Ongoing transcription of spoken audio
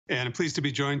And I'm pleased to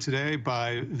be joined today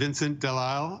by Vincent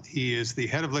Delisle. He is the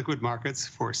head of liquid markets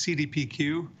for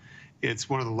CDPQ. It's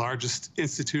one of the largest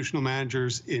institutional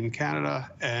managers in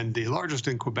Canada and the largest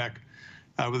in Quebec,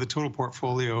 with a total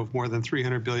portfolio of more than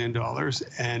 $300 billion.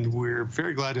 And we're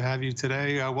very glad to have you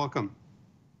today. Welcome.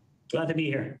 Glad to be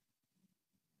here.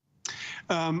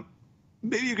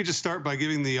 Maybe you could just start by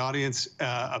giving the audience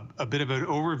a bit of an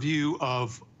overview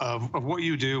of what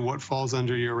you do, what falls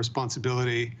under your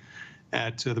responsibility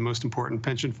at the most important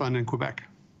pension fund in Quebec.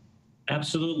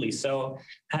 Absolutely. So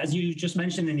as you just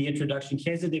mentioned in the introduction,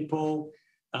 CDPQ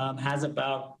has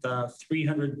about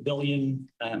 $300 billion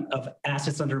of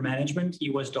assets under management,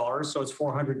 US dollars. So it's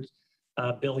 400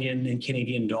 billion in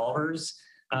Canadian dollars.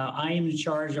 I am in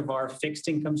charge of our fixed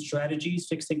income strategies,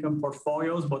 fixed income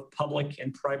portfolios, both public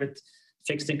and private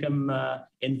fixed income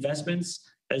investments,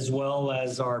 as well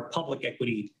as our public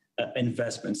equity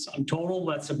investments. In total,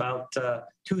 that's about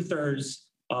 2/3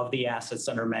 of the assets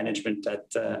under management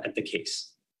at the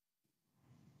case.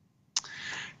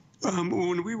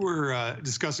 When we were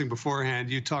discussing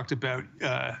beforehand, you talked about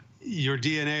your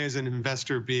DNA as an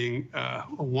investor being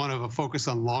one of a focus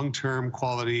on long-term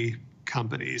quality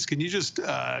companies. Can you just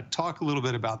talk a little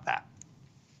bit about that?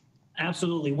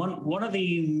 Absolutely. One of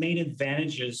the main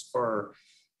advantages for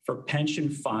pension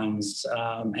funds,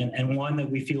 and one that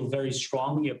we feel very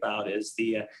strongly about, is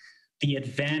the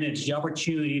advantage, the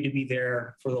opportunity to be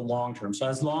there for the long term. So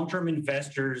as long-term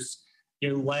investors,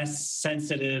 you're less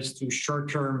sensitive to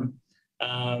short-term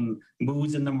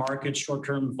moods in the market,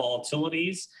 short-term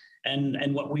volatilities.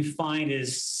 And what we find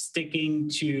is sticking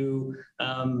to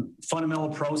fundamental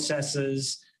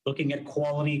processes, looking at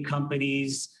quality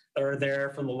companies that are there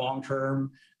for the long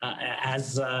term,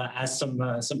 has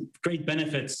some great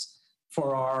benefits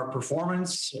for our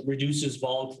performance. It reduces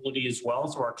volatility as well,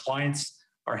 so our clients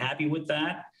are happy with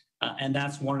that, and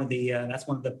that's one of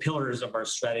the pillars of our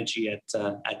strategy at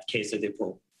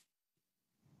CDPQ.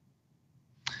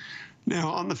 Now,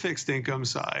 on the fixed income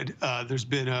side, there's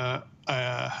been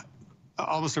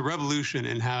almost a revolution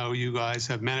in how you guys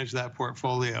have managed that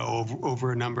portfolio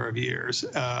over a number of years,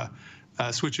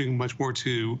 switching much more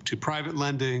to private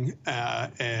lending,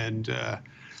 and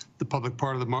the public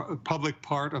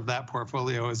part of that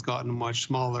portfolio has gotten much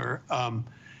smaller.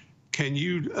 Can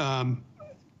you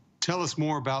tell us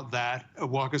more about that?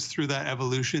 Walk us through that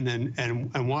evolution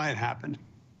and why it happened.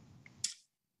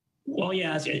 Well,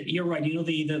 yeah, you're right. You know,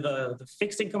 the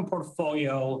fixed income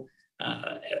portfolio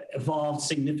evolved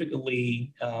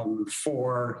significantly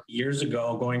 4 years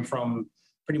ago, going from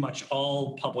pretty much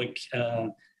all public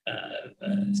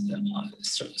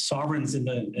sovereigns in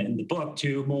the book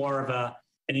to more of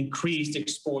an increased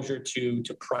exposure to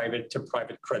private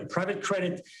credit. Private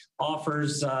credit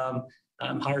offers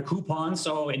higher coupons.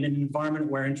 So in an environment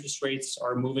where interest rates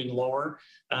are moving lower,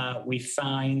 we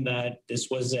find that this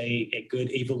was a good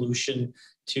evolution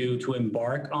to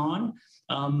embark on.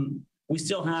 We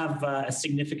still have a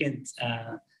significant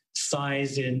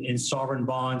size in sovereign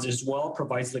bonds as well,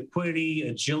 provides liquidity,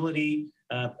 agility,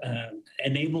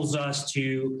 enables us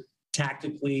to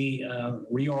tactically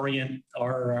reorient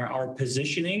our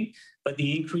positioning. But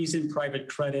the increase in private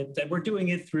credit, that we're doing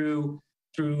it through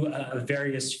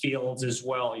various fields as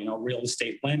well. You know, real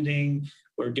estate lending.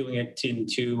 We're doing it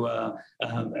into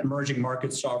emerging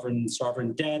market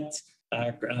sovereign debt,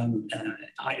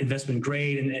 investment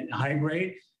grade and high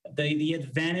grade. The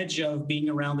advantage of being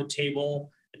around the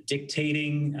table,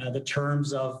 dictating the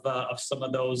terms of some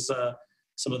of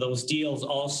those deals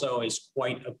also is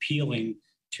quite appealing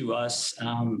to us,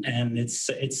 and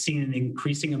it's seen an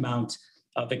increasing amount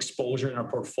of exposure in our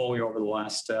portfolio over the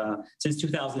last since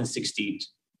 2016.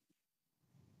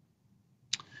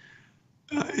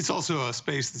 It's also a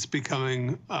space that's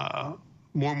becoming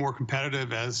more and more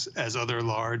competitive as other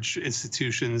large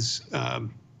institutions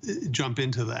jump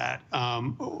into that.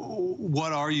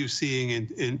 What are you seeing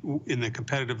in the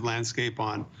competitive landscape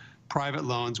on private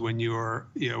loans when you're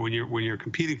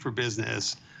competing for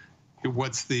business?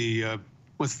 What's the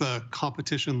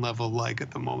competition level like at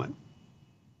the moment?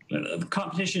 The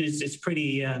competition is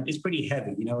pretty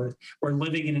heavy. You know, we're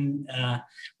living in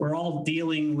we're all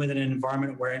dealing with an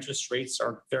environment where interest rates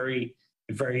are very,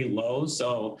 very low.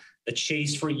 So the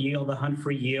chase for yield, the hunt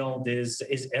for yield is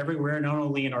everywhere, not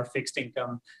only in our fixed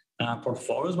income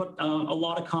portfolios, but a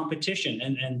lot of competition.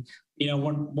 And you know,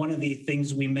 one of the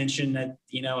things we mentioned that,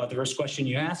 you know, the first question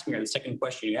you asked me, or the second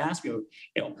question you asked me, you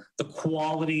know, the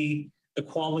quality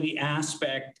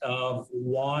aspect of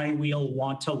why we'll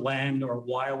want to lend or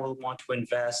why we'll want to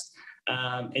invest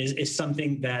is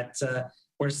something that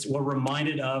we're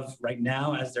reminded of right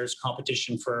now, as there's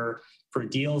competition for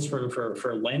deals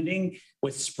for lending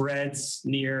with spreads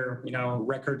near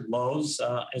record lows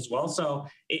as well. So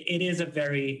it is a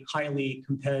very highly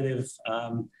competitive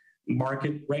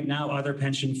market right now. Other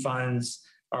pension funds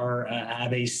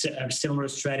have similar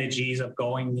strategies of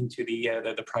going into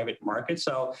the private market.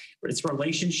 So it's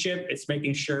relationship. It's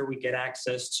making sure we get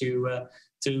access to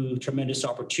tremendous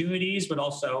opportunities, but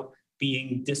also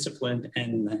being disciplined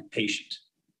and patient.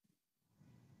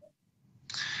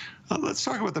 Let's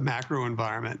talk about the macro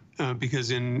environment,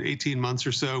 because in 18 months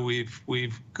or so,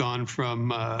 we've gone from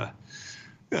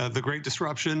the great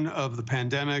disruption of the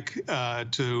pandemic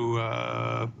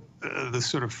to the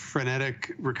sort of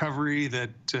frenetic recovery that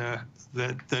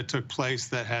took place,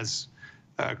 that has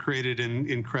created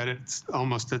in credit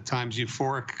almost at times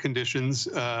euphoric conditions,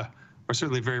 or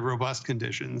certainly very robust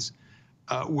conditions.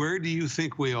 Where do you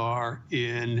think we are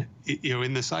in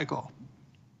the cycle?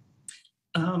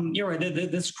 You're right.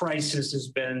 This crisis has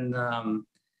been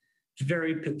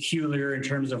very peculiar in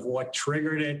terms of what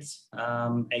triggered it,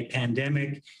 a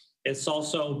pandemic. It's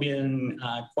also been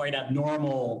quite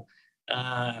abnormal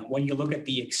when you look at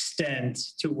the extent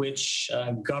to which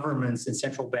governments and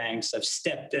central banks have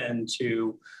stepped in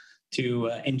to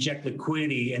inject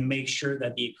liquidity and make sure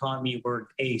that the economy would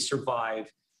survive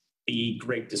the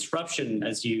great disruption,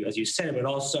 as you said, but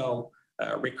also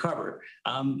recover.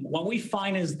 What we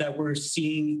find is that we're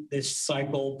seeing this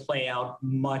cycle play out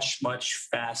much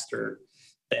faster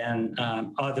than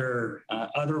other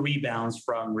rebounds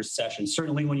from recession.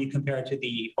 Certainly, when you compare it to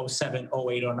the 07,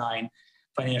 08, 09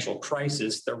 financial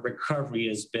crisis, the recovery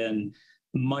has been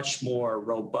much more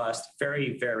robust,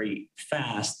 very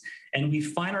fast, and we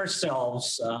find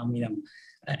ourselves,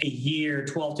 a year,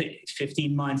 12 to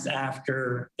 15 months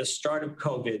after the start of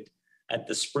COVID at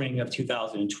the spring of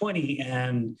 2020.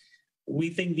 And we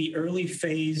think the early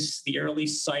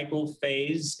cycle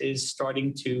phase is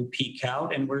starting to peak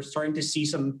out, and we're starting to see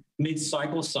some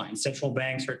mid-cycle signs. Central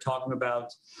banks are talking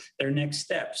about their next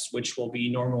steps, which will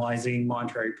be normalizing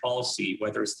monetary policy,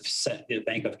 whether it's the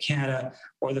Bank of Canada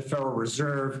or the Federal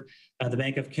Reserve. The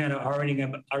Bank of Canada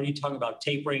already talking about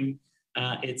tapering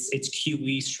its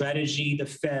QE strategy. The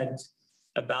Fed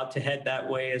about to head that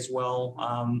way as well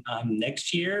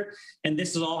next year. And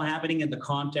this is all happening in the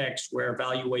context where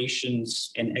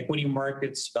valuations in equity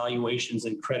markets, valuations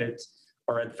in credit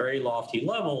are at very lofty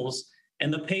levels.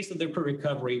 And the pace of the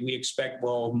recovery we expect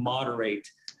will moderate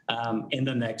in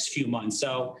the next few months.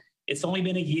 So it's only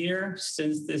been a year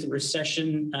since this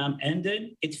recession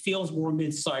ended. It feels more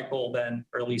mid-cycle than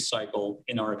early cycle,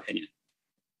 in our opinion.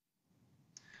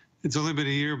 It's only been a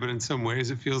year, but in some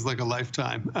ways it feels like a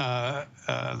lifetime,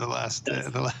 the last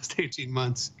 18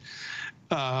 months.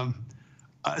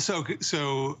 So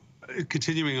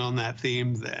continuing on that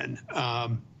theme then,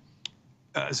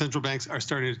 central banks are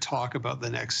starting to talk about the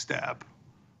next step.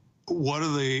 What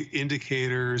are the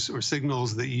indicators or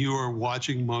signals that you are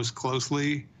watching most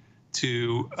closely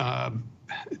to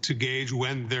gauge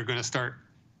when they're going to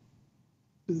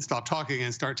stop talking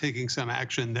and start taking some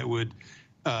action that would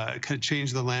kind of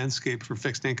change the landscape for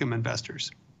fixed income investors?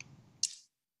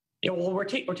 Yeah, well, we're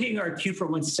taking our cue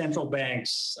from what central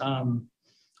banks are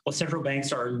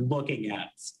looking at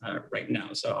right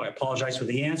now. So I apologize for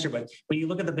the answer, but when you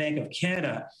look at the Bank of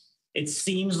Canada, it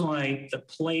seems like the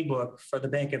playbook for the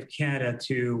Bank of Canada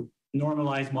to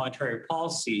normalize monetary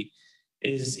policy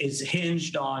is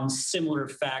hinged on similar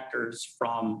factors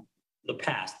from the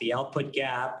past: the output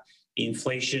gap, the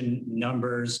inflation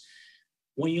numbers.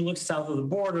 When you look south of the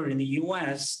border in the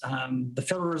U.S., the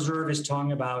Federal Reserve is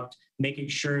talking about making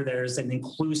sure there's an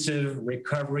inclusive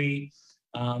recovery.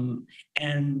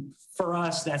 And for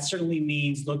us, that certainly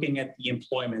means looking at the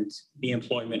employment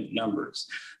numbers.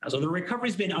 So the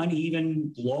recovery's been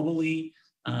uneven globally.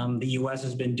 The U.S.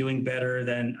 has been doing better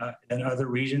than other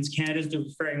regions. Canada's doing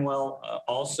very well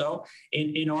also.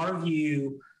 In our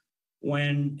view,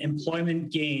 when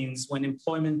employment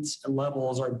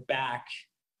levels are back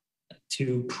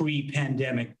to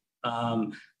pre-pandemic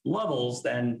levels,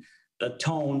 then the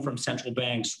tone from central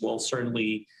banks will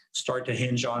certainly start to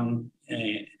hinge on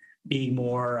being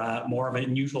more of a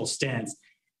neutral stance.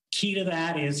 Key to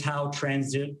that is how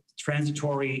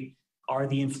transitory are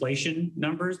the inflation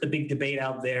numbers. The big debate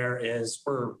out there is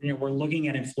we're looking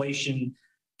at inflation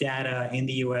data in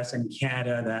the U.S. and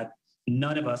Canada that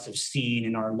none of us have seen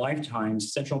in our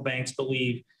lifetimes. Central banks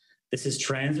believe this is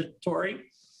transitory.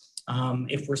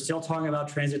 If we're still talking about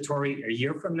transitory a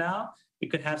year from now, we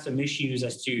could have some issues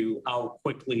as to how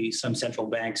quickly some central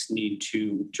banks need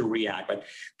to react. But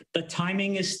the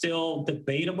timing is still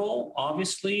debatable.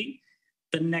 Obviously,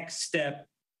 the next step,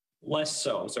 less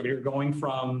so. So you're going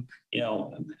from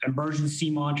emergency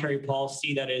monetary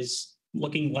policy that is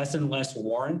looking less and less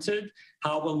warranted.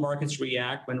 How will markets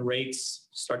react when rates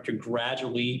start to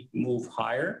gradually move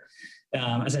higher?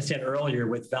 As I said earlier,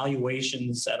 with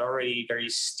valuations at already very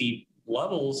steep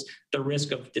levels, the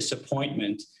risk of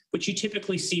disappointment, which you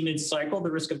typically see mid-cycle,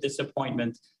 the risk of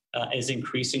disappointment is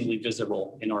increasingly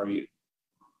visible in our view.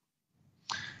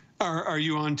 Are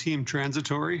you on team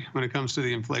transitory when it comes to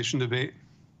the inflation debate?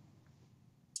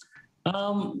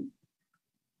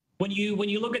 When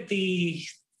you look at the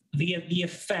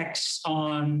effects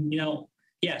on,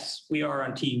 yes, we are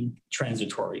on team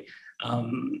transitory.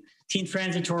 Team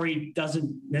transitory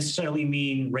doesn't necessarily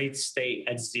mean rates stay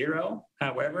at zero,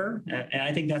 however, and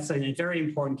I think that's a very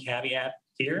important caveat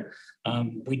here.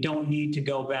 We don't need to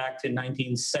go back to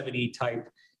 1970 type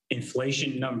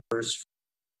inflation numbers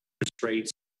for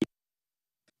rates.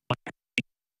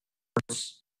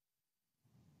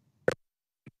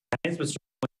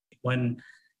 When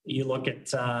you look at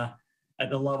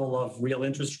the level of real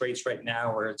interest rates right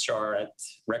now, which are at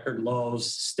record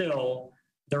lows, still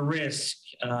the risk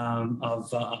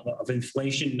of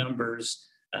inflation numbers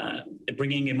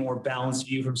bringing a more balanced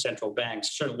view from central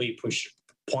banks certainly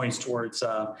points towards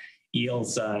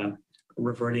yields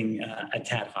reverting a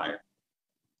tad higher.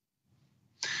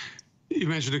 You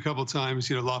mentioned a couple of times,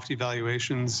 lofty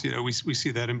valuations. We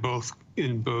see that in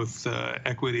both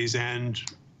equities and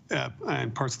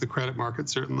parts of the credit market.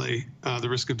 Certainly, the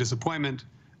risk of disappointment.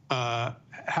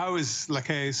 How is La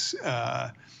Caisse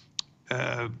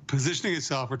positioning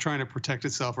itself or trying to protect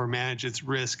itself or manage its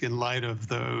risk in light of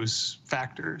those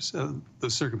factors,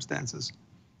 those circumstances?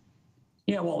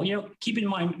 Yeah, well, keep in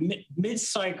mind,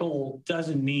 mid-cycle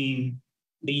doesn't mean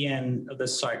the end of the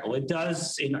cycle. It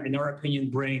does, in our opinion,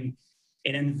 bring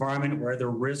an environment where the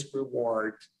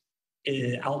risk-reward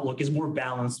outlook is more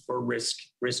balanced for risk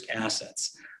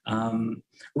assets.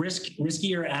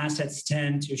 Riskier assets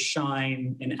tend to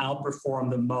shine and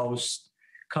outperform the most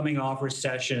coming off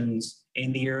recessions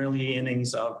in the early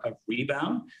innings of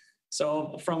rebound.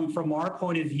 So from our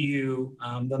point of view,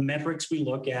 the metrics we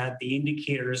look at, the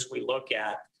indicators we look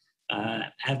at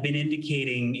have been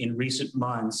indicating in recent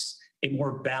months a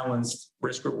more balanced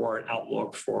risk-reward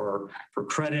outlook for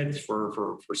credit,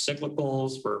 for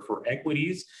cyclicals, for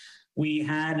equities. We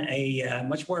had a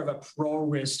much more of a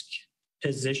pro-risk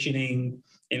positioning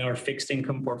in our fixed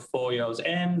income portfolios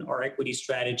and our equity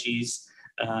strategies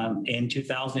in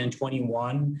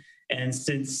 2021. And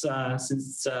since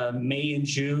May and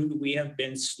June, we have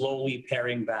been slowly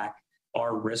paring back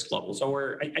our risk levels.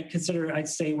 So I'd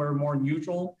say we're more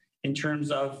neutral in terms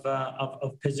of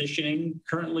positioning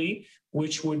currently,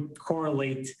 which would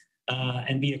correlate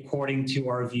and be according to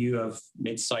our view of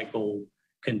mid-cycle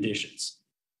conditions.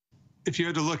 If you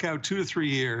had to look out 2 to 3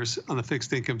 years on the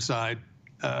fixed income side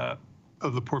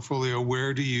of the portfolio,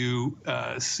 where do you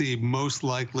see most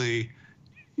likely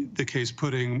the case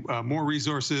putting more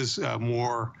resources,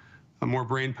 more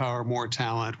brain power, more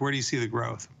talent? Where do you see the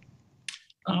growth?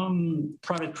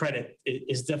 Private credit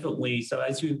is definitely, so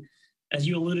as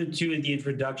you alluded to in the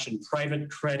introduction, private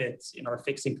credit in our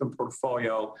fixed income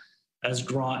portfolio has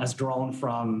grown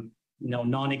from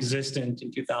non-existent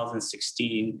in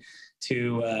 2016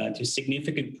 to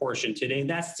significant portion today.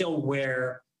 That's still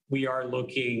where we are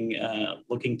looking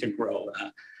to grow.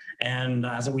 And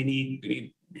so we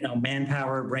need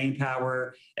manpower, brain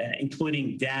power,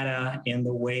 including data in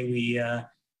the way we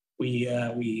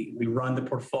run the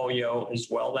portfolio as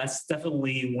well. That's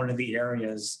definitely one of the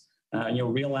areas.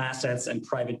 Real assets and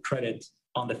private credit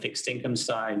on the fixed income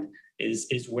side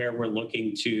is where we're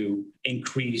looking to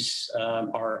increase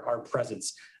our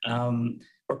presence.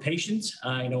 We're patient.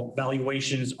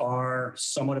 Valuations are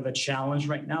somewhat of a challenge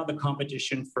right now. The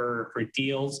competition for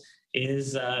deals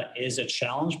is a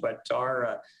challenge, but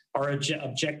our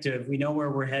objective, we know where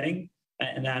we're heading,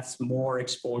 and that's more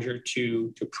exposure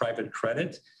to private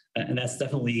credit, and that's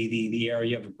definitely the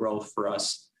area of growth for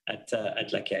us at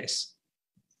La Caisse.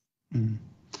 Mm.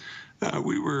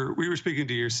 We were speaking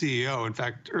to your CEO, in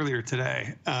fact, earlier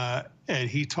today, and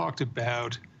he talked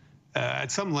about at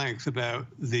some length about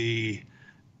the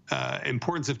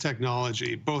importance of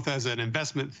technology, both as an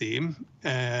investment theme,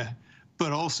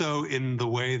 but also in the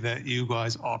way that you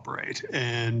guys operate.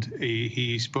 And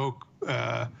he spoke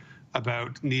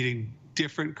about needing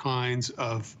different kinds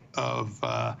of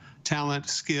talent,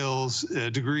 skills,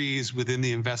 degrees within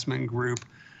the investment group.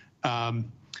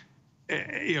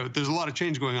 There's a lot of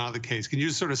change going on in the case. Can you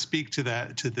just sort of speak to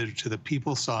that, to the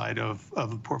people side of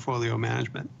portfolio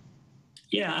management?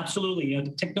 Yeah,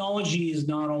 absolutely. Technology is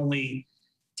not only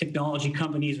technology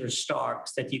companies or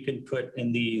stocks that you can put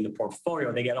in the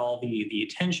portfolio. They get all the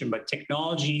attention, but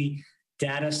technology,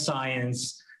 data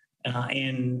science,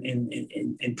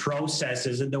 in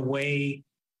processes and the way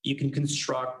one can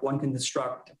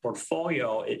construct a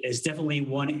portfolio is definitely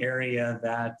one area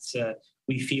that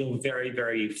we feel very,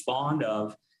 very fond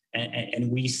of. And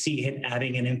we see it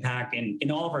having an impact in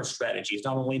all of our strategies,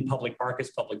 not only in public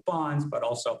markets, public bonds, but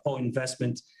also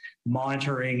co-investment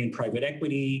monitoring in private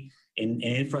equity, in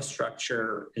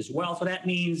infrastructure as well. So that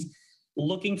means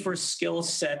looking for skill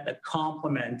set that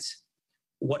complement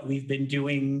what we've been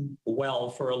doing well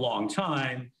for a long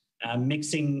time,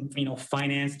 mixing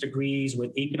finance degrees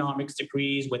with economics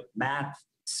degrees, with math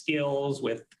skills,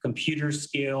 with computer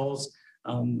skills.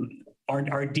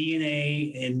 Our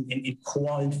DNA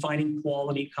in finding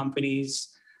quality companies,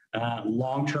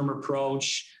 long-term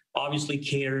approach, obviously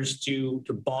caters to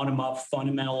bottom-up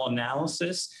fundamental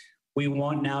analysis. We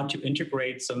want now to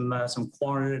integrate some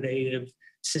quantitative,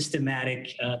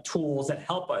 systematic tools that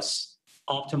help us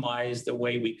optimize the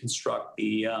way we construct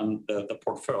the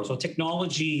portfolio. So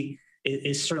technology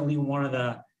is certainly one of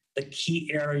the key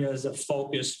areas of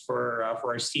focus for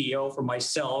our CEO, for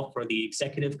myself, for the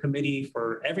executive committee,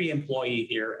 for every employee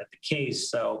here at the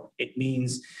case. So it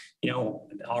means,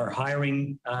 our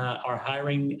hiring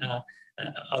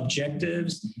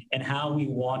objectives and how we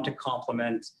want to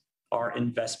complement our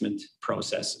investment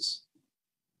processes.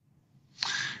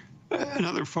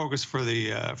 Another focus for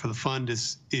the fund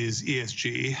is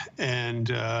ESG,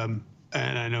 and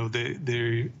I know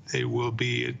they will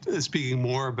be speaking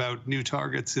more about new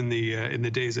targets in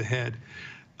the days ahead.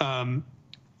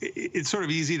 It's sort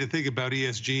of easy to think about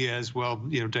ESG as, well,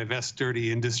 divest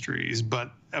dirty industries,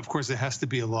 but of course it has to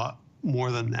be a lot more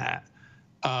than that.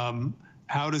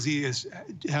 How does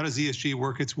ESG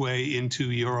work its way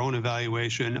into your own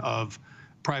evaluation of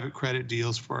private credit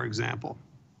deals, for example?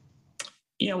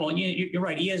 Yeah, well, you're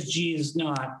right. ESG is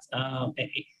not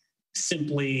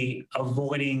simply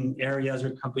avoiding areas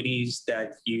or companies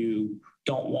that you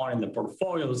don't want in the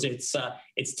portfolios.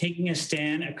 It's taking a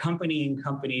stand, accompanying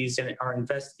companies that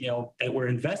that we're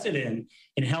invested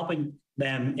in helping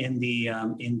them in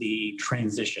the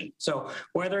transition. So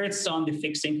whether it's on the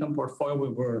fixed income portfolio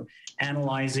where we're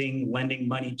analyzing lending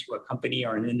money to a company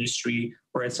or an industry,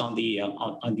 or it's on the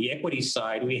equity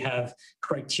side, we have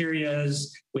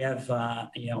criterias, we have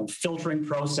filtering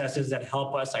processes that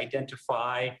help us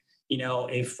identify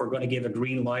if we're going to give a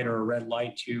green light or a red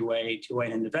light to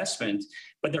an investment.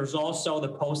 But there's also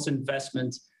the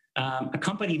post-investment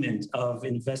accompaniment of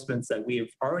investments that we have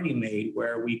already made,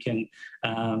 where we can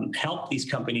help these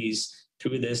companies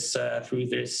through this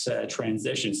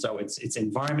transition. So it's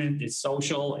environment, it's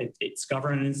social, it's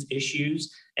governance issues,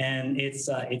 and it's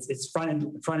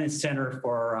front and center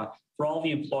for all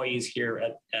the employees here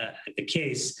at the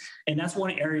case. And that's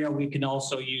one area we can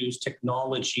also use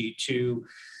technology to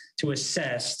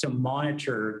assess, to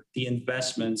monitor the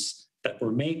investments that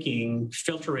we're making,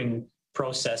 filtering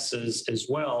processes as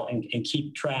well, and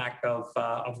keep track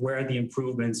of where the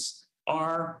improvements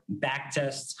are, back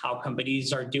tests how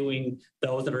companies are doing,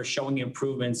 those that are showing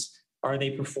improvements, are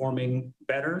they performing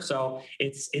better? So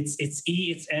it's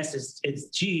E, it's S, it's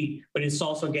G, but it's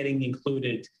also getting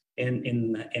included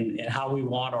in how we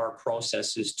want our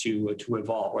processes to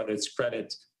evolve, whether it's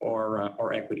credit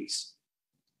or equities.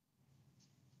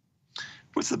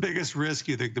 What's the biggest risk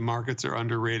you think the markets are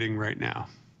underrating right now?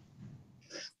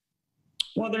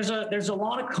 Well, there's a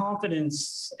lot of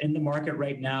confidence in the market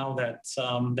right now that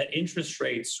interest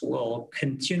rates will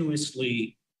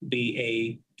continuously be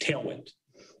a tailwind.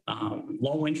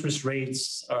 Low interest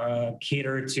rates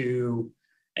cater to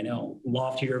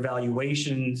loftier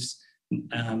valuations,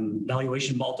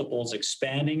 valuation multiples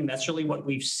expanding, and that's really what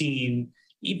we've seen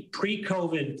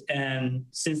pre-COVID and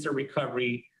since the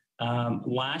recovery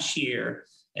last year,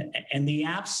 and the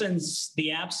absence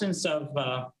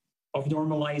of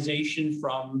normalization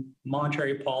from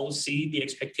monetary policy, the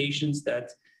expectations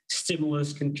that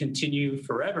stimulus can continue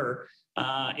forever,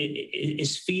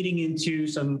 is feeding into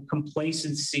some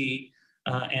complacency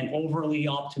and overly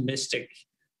optimistic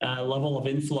level of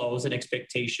inflows and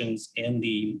expectations in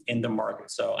the market.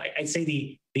 So I'd say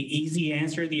the easy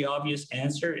answer, the obvious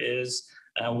answer is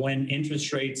when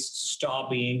interest rates stop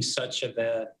being such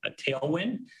a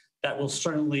tailwind, that will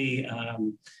certainly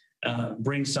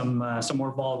bring some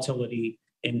more volatility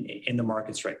in the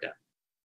markets right now.